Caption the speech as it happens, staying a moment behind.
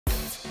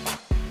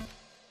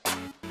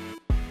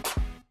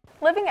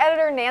Living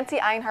editor Nancy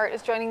Einhart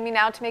is joining me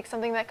now to make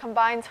something that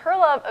combines her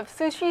love of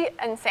sushi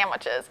and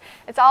sandwiches.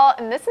 It's all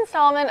in this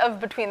installment of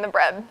Between the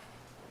Bread.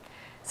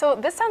 So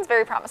this sounds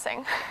very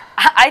promising.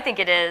 I think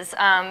it is.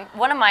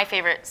 One of my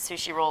favorite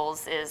sushi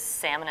rolls is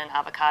salmon and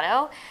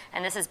avocado,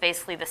 and this is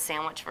basically the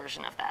sandwich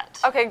version of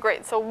that. Okay,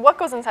 great. So what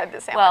goes inside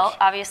this sandwich? Well,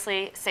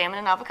 obviously salmon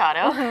and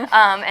avocado,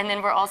 and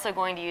then we're also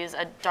going to use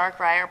a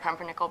dark rye or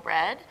pumpernickel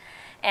bread,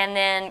 and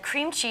then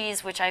cream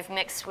cheese, which I've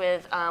mixed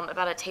with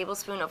about a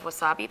tablespoon of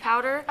wasabi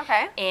powder,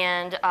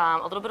 and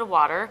a little bit of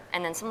water,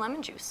 and then some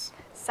lemon juice.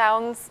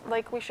 Sounds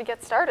like we should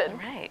get started. All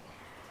right.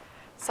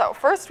 So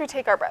first we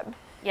take our bread.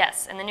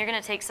 Yes, and then you're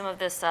going to take some of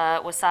this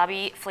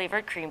wasabi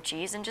flavored cream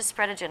cheese and just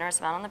spread a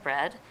generous amount on the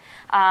bread.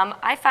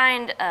 I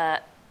find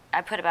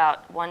I put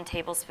about 1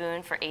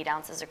 tablespoon for 8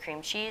 ounces of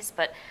cream cheese,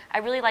 but I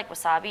really like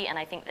wasabi, and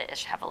I think that it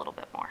should have a little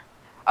bit more.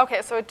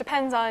 Okay, so it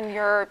depends on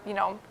your,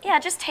 yeah,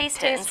 just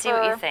taste it and see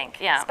what you think.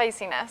 Yeah,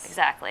 spiciness.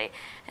 Exactly.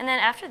 And then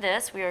after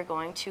this, we are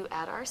going to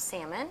add our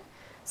salmon.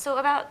 So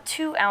about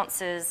 2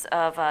 ounces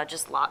of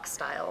just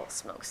lox-style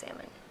smoked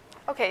salmon.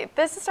 Okay,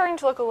 this is starting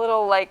to look a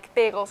little like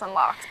bagels and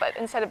lox, but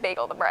instead of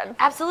bagel, the bread.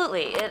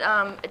 Absolutely.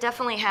 It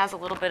definitely has a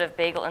little bit of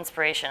bagel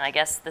inspiration. I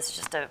guess this is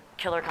just a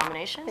killer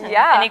combination in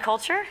any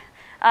culture.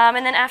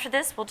 And then after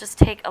this, we'll just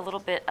take a little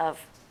bit of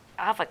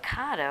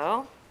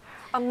avocado.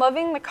 I'm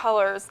loving the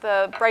colors,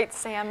 the bright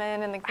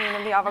salmon and the green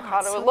of the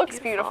avocado. So it looks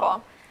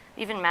beautiful.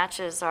 Even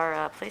matches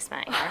our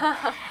placement here.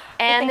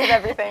 And think of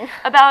everything.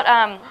 About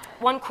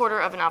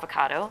 1/4 of an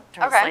avocado,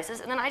 turn slices,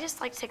 and then I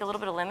just like to take a little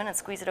bit of lemon and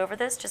squeeze it over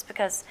this, just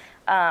because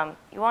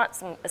you want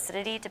some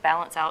acidity to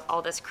balance out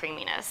all this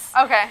creaminess.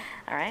 Okay.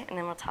 All right, and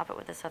then we'll top it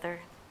with this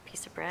other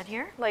piece of bread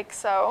here. Like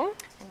so.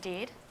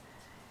 Indeed.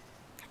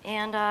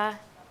 And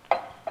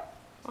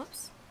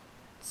whoops,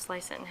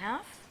 slice it in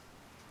half.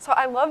 So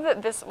I love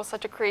that this was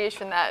such a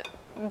creation that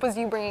was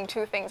you bringing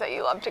 2 things that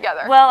you love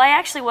together. Well, I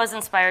actually was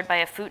inspired by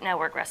a Food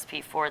Network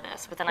recipe for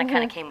this, but then I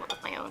kind of came up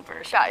with my own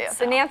version. Got you.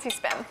 So. The Nancy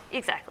spin.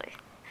 Exactly.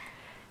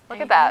 Look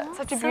at that.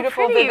 Such a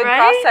beautiful, pretty, vivid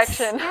right?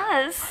 cross-section.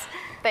 Yes.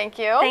 Thank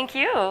you. Thank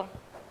you.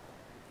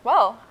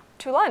 Well,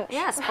 to lunch.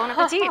 Yes, bon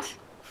appetit.